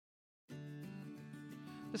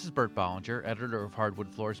This is Bert Bollinger, editor of Hardwood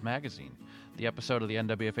Floors magazine. The episode of the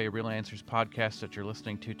NWFA Real Answers podcast that you're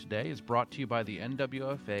listening to today is brought to you by the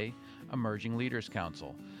NWFA Emerging Leaders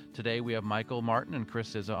Council. Today we have Michael Martin and Chris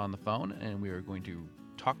Zizza on the phone, and we are going to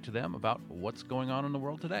talk to them about what's going on in the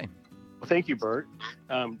world today. Well, thank you, Bert.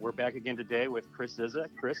 We're back again today with Chris Zizza.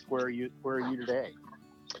 Chris, where are you today?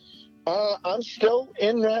 I'm still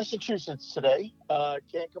in Massachusetts today.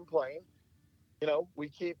 Can't complain. You know, we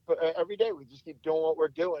keep every day. We just keep doing what we're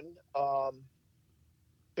doing.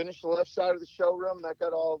 Finished the left side of the showroom. That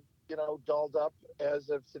got all dolled up as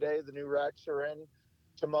of today. The new racks are in.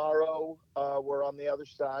 Tomorrow, we're on the other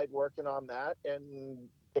side working on that, and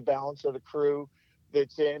the balance of the crew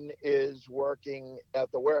that's in is working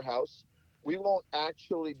at the warehouse. We won't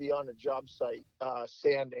actually be on a job site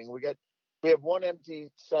sanding. We have one empty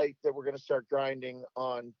site that we're going to start grinding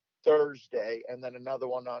on Thursday, and then another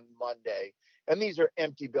one on Monday. And these are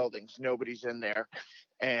empty buildings. Nobody's in there.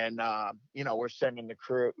 And, we're sending the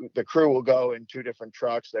crew. The crew will go in two different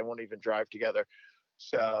trucks. They won't even drive together.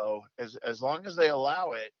 So as long as they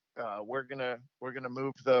allow it, we're gonna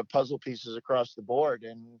move the puzzle pieces across the board.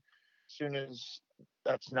 And as soon as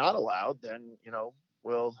that's not allowed, then,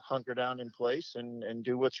 we'll hunker down in place and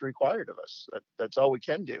do what's required of us. That's all we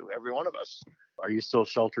can do, every one of us. Are you still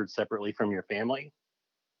sheltered separately from your family?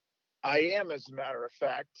 I am, as a matter of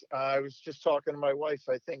fact. I was just talking to my wife.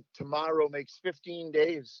 I think tomorrow makes 15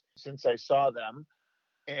 days since I saw them.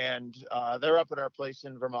 And they're up at our place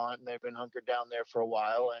in Vermont, and they've been hunkered down there for a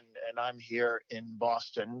while. And I'm here in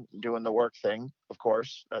Boston doing the work thing, of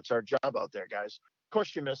course. That's our job out there, guys. Of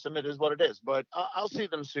course you miss them. It is what it is. But I'll see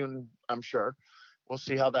them soon, I'm sure. We'll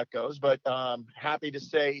see how that goes. But happy to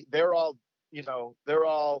say they're all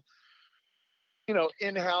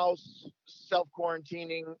in-house,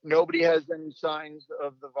 self-quarantining. Nobody has any signs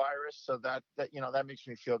of the virus, so that makes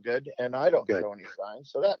me feel good. And I don't show any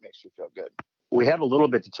signs, so that makes me feel good. We have a little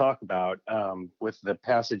bit to talk about with the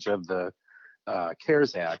passage of the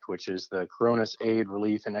CARES Act, which is the Coronavirus Aid,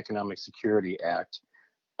 Relief, and Economic Security Act,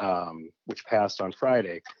 which passed on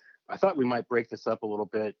Friday. I thought we might break this up a little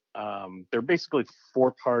bit. There are basically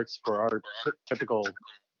four parts for our typical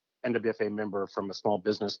NWFA member from a small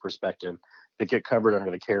business perspective that get covered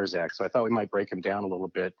under the CARES Act. So I thought we might break them down a little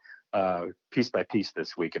bit, piece by piece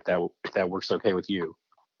this week, if that works okay with you.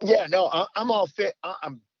 Yeah, no, I'm all fit.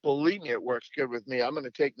 Believe me, it works good with me. I'm going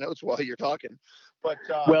to take notes while you're talking. But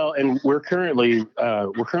and we're currently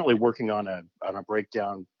working on a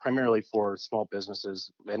breakdown primarily for small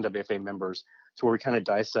businesses, NWFA members, to where we kind of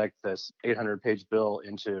dissect this 800-page bill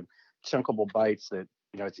into chunkable bites that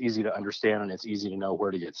it's easy to understand and it's easy to know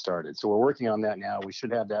where to get started. So we're working on that now. We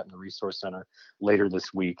should have that in the resource center later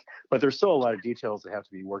this week. But there's still a lot of details that have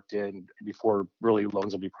to be worked in before really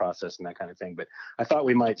loans will be processed and that kind of thing. But I thought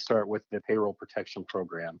we might start with the payroll protection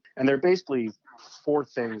program. And there are basically four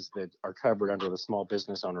things that are covered under the Small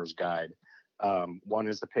Business Owner's Guide. One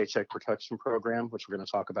is the Paycheck Protection Program, which we're going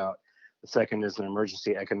to talk about. The second is an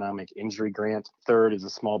emergency economic injury grant. Third is a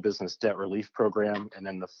small business debt relief program. And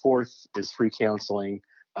then the fourth is free counseling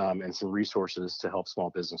and some resources to help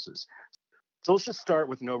small businesses. So let's just start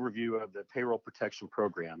with an overview of the payroll protection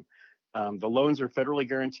program. The loans are federally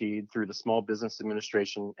guaranteed through the Small Business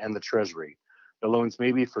Administration and the Treasury. The loans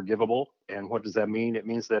may be forgivable. And what does that mean? It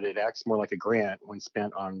means that it acts more like a grant when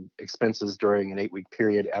spent on expenses during an 8-week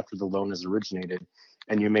period after the loan is originated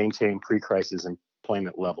and you maintain pre-crisis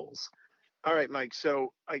employment levels. All right, Mike.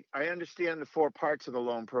 So I understand the four parts of the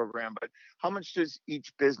loan program, but how much does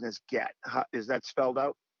each business get? Is that spelled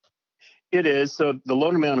out? It is. So the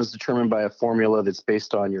loan amount is determined by a formula that's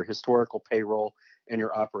based on your historical payroll and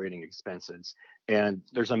your operating expenses. And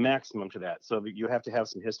there's a maximum to that. So you have to have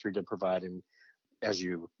some history to provide as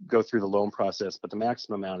you go through the loan process, but the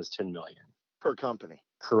maximum amount is $10 million. Per company.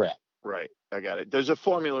 Correct. Right. I got it. There's a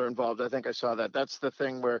formula involved. I think I saw that. That's the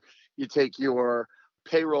thing where you take your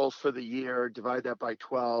payroll for the year, divide that by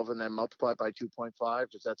 12, and then multiply it by 2.5.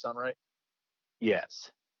 Does that sound right? Yes.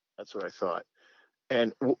 That's what I thought.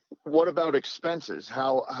 And what about expenses?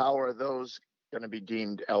 How are those going to be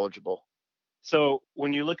deemed eligible? So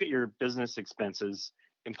when you look at your business expenses,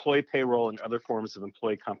 employee payroll and other forms of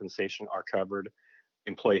employee compensation are covered.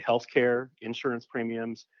 Employee health care, insurance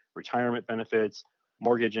premiums, retirement benefits,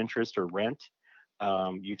 mortgage interest or rent,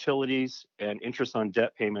 utilities, and interest on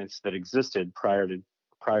debt payments that existed prior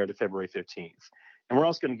to February 15th. And we're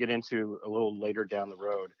also going to get into a little later down the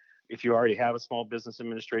road. If you already have a small business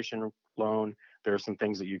administration loan, there are some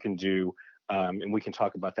things that you can do, and we can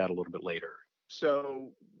talk about that a little bit later. So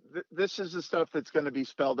this is the stuff that's going to be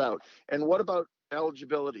spelled out. And what about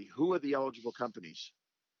eligibility? Who are the eligible companies?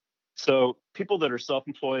 So people that are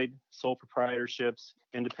self-employed, sole proprietorships,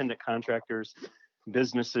 independent contractors,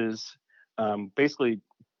 businesses, basically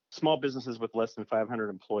small businesses with less than 500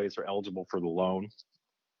 employees are eligible for the loan.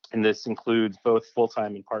 And this includes both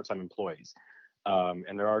full-time and part-time employees.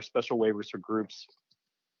 And there are special waivers for groups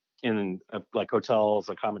in like hotels,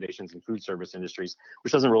 accommodations, and food service industries,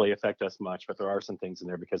 which doesn't really affect us much, but there are some things in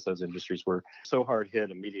there because those industries were so hard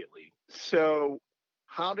hit immediately. So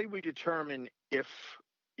how do we determine if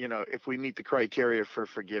we meet the criteria for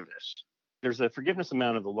forgiveness? There's a forgiveness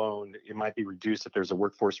amount of the loan. It might be reduced if there's a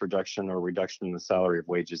workforce reduction or reduction in the salary of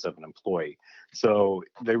wages of an employee. So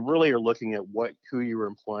they really are looking at who you were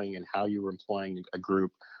employing and how you were employing a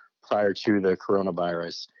group prior to the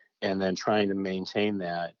coronavirus, and then trying to maintain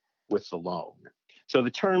that with the loan. So the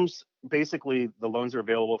terms, basically, the loans are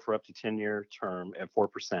available for up to 10-year term at 4%.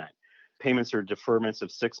 Payments are deferments of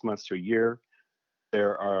 6 months to a year.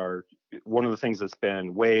 There are one of the things that's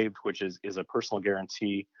been waived, which is a personal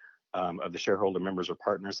guarantee of the shareholder members or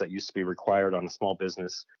partners that used to be required on a small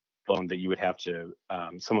business loan, that you would have to,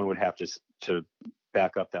 someone would have to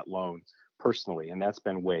back up that loan personally, and that's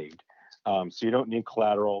been waived. So you don't need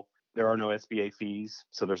collateral. There are no SBA fees,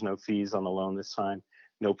 so there's no fees on the loan this time,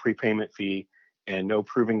 no prepayment fee, and no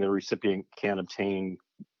proving the recipient can obtain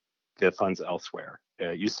the funds elsewhere.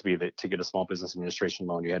 It used to be that to get a small business administration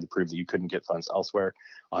loan, you had to prove that you couldn't get funds elsewhere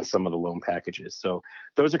on some of the loan packages. So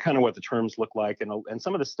those are kind of what the terms look like. And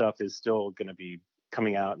some of the stuff is still going to be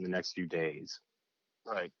coming out in the next few days.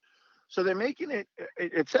 Right. So they're making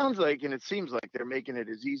it sounds like, and it seems like they're making it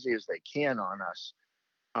as easy as they can on us.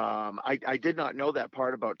 I did not know that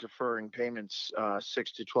part about deferring payments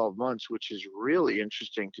 6 to 12 months, which is really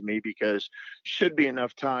interesting to me, because should be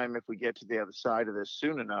enough time if we get to the other side of this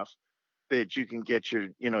soon enough that you can get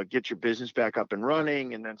your business back up and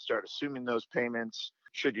running, and then start assuming those payments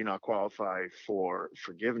should you not qualify for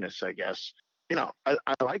forgiveness, I guess. I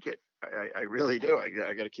like it. I really do.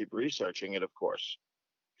 I got to keep researching it, of course.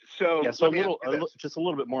 So, yeah, so just a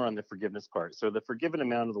little bit more on the forgiveness part. So the forgiven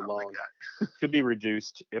amount of the loan could be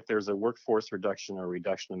reduced if there's a workforce reduction or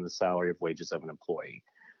reduction in the salary of wages of an employee.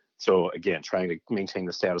 So again, trying to maintain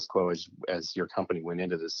the status quo as your company went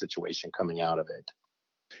into this situation coming out of it.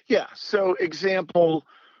 Yeah. So example,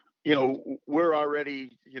 we're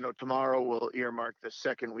already, tomorrow we'll earmark the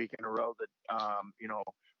second week in a row that,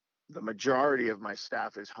 the majority of my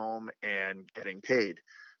staff is home and getting paid.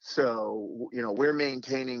 So, we're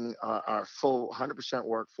maintaining our full 100%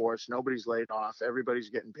 workforce. Nobody's laid off. Everybody's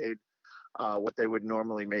getting paid what they would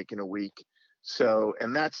normally make in a week. So,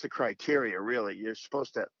 and that's the criteria, really. You're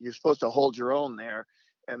supposed to hold your own there,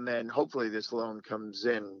 and then hopefully this loan comes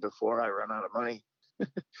in before I run out of money.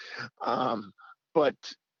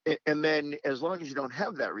 And then as long as you don't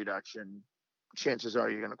have that reduction, chances are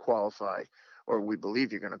you're going to qualify, or we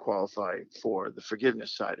believe you're going to qualify for the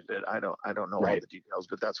forgiveness side of it. I don't know all the details,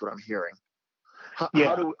 but that's what I'm hearing. How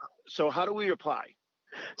do we apply?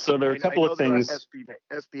 So there are a couple of things.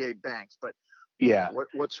 SBA banks, but yeah,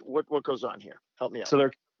 what goes on here? Help me out. So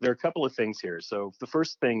there are a couple of things here. So the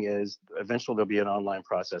first thing is eventually there'll be an online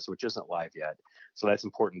process, which isn't live yet. So that's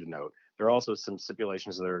important to note. There are also some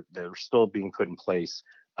stipulations that are still being put in place.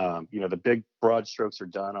 The big broad strokes are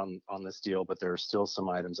done on this deal, but there are still some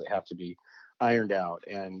items that have to be ironed out.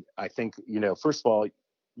 And I think, first of all,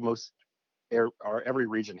 every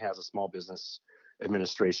region has a small business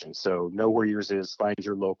administration. So know where yours is, find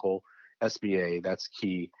your local SBA. That's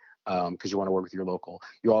key, because you want to work with your local.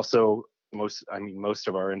 You also, most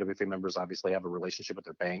of our NWFA members obviously have a relationship with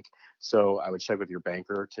their bank. So I would check with your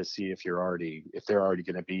banker to see if they're already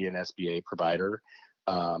going to be an SBA provider.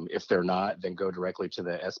 If they're not, then go directly to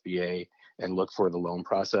the SBA and look for the loan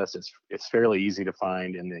process. It's fairly easy to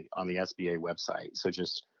find on the SBA website. So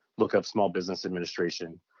just look up Small Business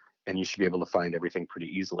Administration, and you should be able to find everything pretty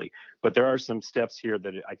easily. But there are some steps here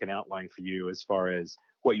that I can outline for you as far as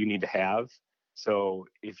what you need to have. So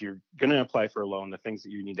if you're going to apply for a loan, the things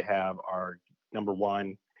that you need to have are, number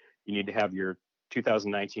one, you need to have your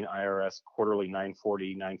 2019 IRS quarterly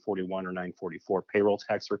 940, 941, or 944 payroll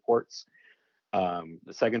tax reports.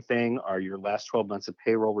 The second thing are your last 12 months of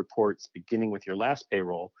payroll reports, beginning with your last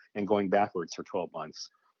payroll and going backwards for 12 months.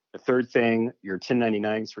 The third thing, your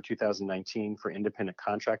 1099s for 2019 for independent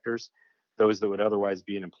contractors, those that would otherwise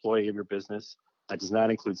be an employee of your business. That does not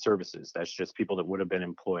include services. That's just people that would have been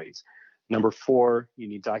employees. Number four, you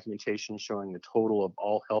need documentation showing the total of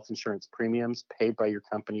all health insurance premiums paid by your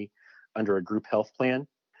company under a group health plan.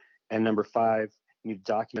 And number five, you need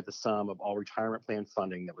to document the sum of all retirement plan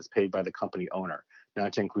funding that was paid by the company owner,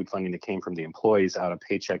 not to include funding that came from the employees out of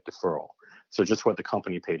paycheck deferral. So just what the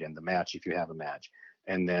company paid in, the match if you have a match.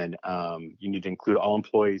 And then you need to include all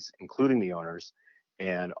employees, including the owners,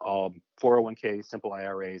 and all 401k, simple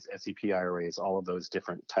IRAs, SEP IRAs, all of those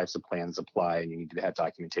different types of plans apply, and you need to have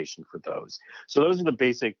documentation for those. So those are the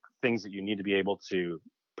basic things that you need to be able to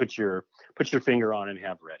put your finger on and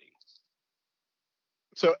have ready.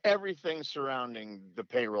 So everything surrounding the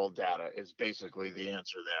payroll data is basically the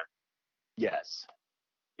answer there. Yes.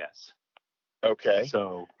 Okay.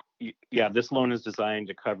 So yeah, this loan is designed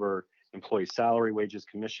to cover employee salary, wages,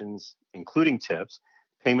 commissions, including tips,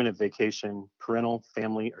 payment of vacation, parental,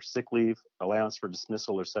 family, or sick leave, allowance for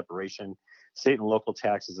dismissal or separation, state and local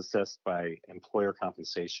taxes assessed by employer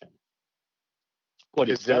compensation. What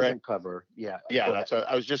it doesn't cover,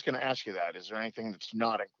 I was just going to ask you that. Is there anything that's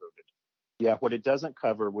not included? Yeah, what it doesn't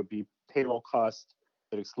cover would be payroll costs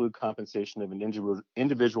that exclude compensation of an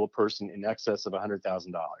individual person in excess of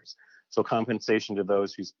 $100,000. So compensation to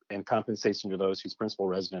those whose principal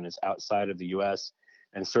resident is outside of the U.S.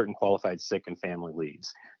 and certain qualified sick and family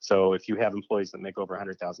leaves. So if you have employees that make over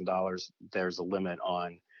 $100,000, there's a limit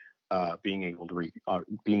on being able to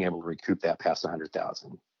recoup that past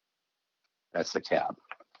 $100,000. That's the cap.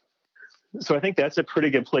 So I think that's a pretty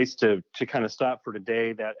good place to kind of stop for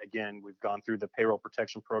today. That again, we've gone through the payroll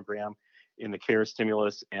protection program in the CARES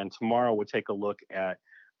stimulus, and tomorrow we'll take a look at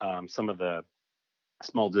some of the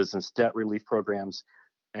small business debt relief programs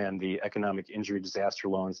and the economic injury disaster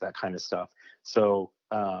loans, that kind of stuff. So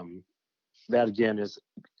that again is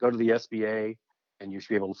go to the SBA, and you should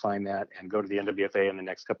be able to find that, and go to the NWFA in the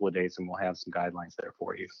next couple of days, and we'll have some guidelines there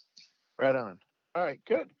for you. Right on. All right,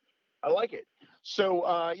 good. I like it.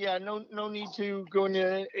 So no need to go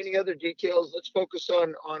into any other details. Let's focus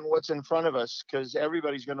on what's in front of us, because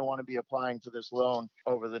everybody's going to want to be applying for this loan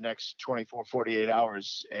over the next 24, 48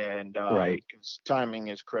 hours. And right. Because timing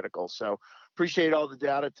is critical. So appreciate all the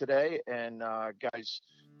data today. And guys,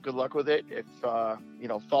 good luck with it. If,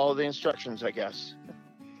 follow the instructions, I guess.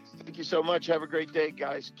 Thank you so much. Have a great day,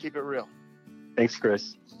 guys. Keep it real. Thanks,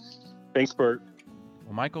 Chris. Thanks, Bert.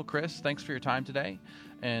 Well, Michael, Chris, thanks for your time today.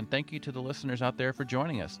 And thank you to the listeners out there for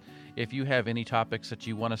joining us. If you have any topics that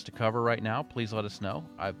you want us to cover right now, please let us know.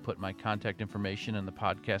 I've put my contact information in the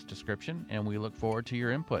podcast description, and we look forward to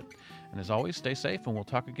your input. And as always, stay safe, and we'll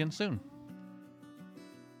talk again soon.